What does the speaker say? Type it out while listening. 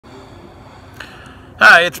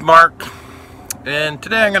Hi, it's Mark, and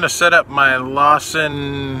today I'm going to set up my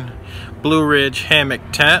Lawson BlueRidge hammock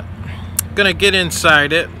tent. I'm going to get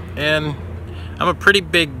inside it, and I'm a pretty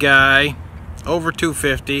big guy, over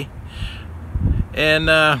 250, and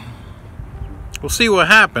we'll see what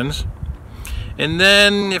happens. And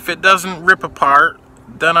then if it doesn't rip apart,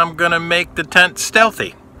 then I'm going to make the tent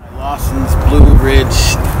stealthy. Lawson's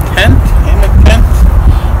BlueRidge hammock tent,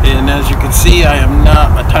 and as you can see, I am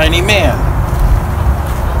not a tiny man.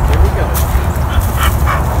 Here we go.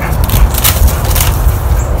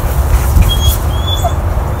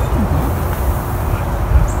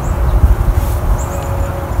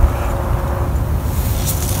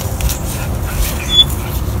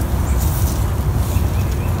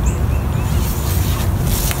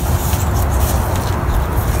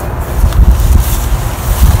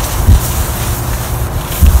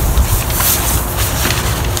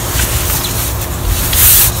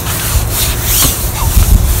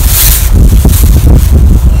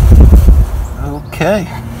 Okay,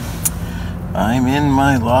 I'm in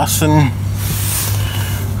my Lawson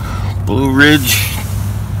BlueRidge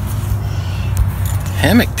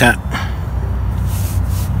hammock tent.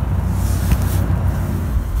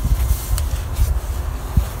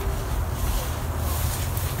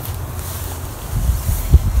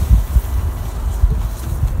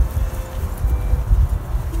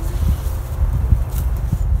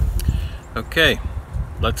 Okay,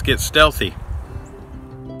 let's get stealthy.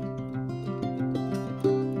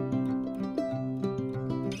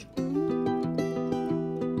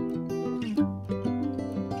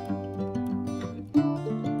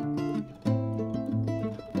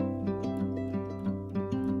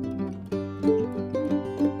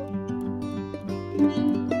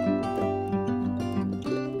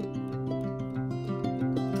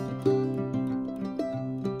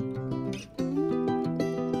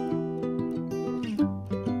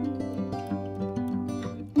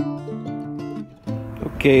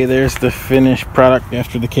 Okay, there's the finished product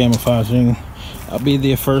after the camouflaging. I'll be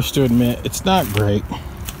the first to admit it's not great.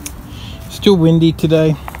 It's too windy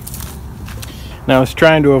today. And I was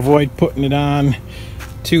trying to avoid putting it on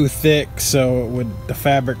too thick so the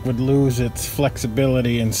fabric would lose its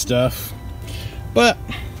flexibility and stuff. But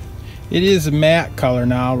it is a matte color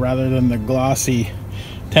now rather than the glossy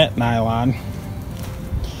tent nylon.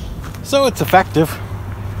 So it's effective.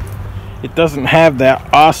 It doesn't have that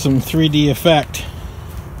awesome 3D effect,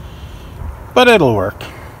 but it'll work.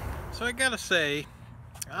 So I gotta say,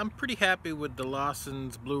 I'm pretty happy with the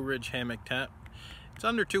Lawson's BlueRidge hammock tent. It's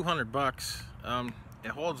under 200 bucks. It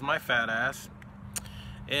holds my fat ass.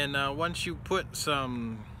 And once you put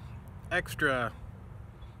some extra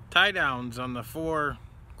tie downs on the four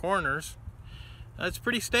corners, it's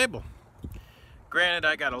pretty stable. Granted,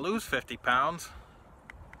 I gotta lose 50 pounds,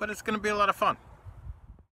 but it's gonna be a lot of fun.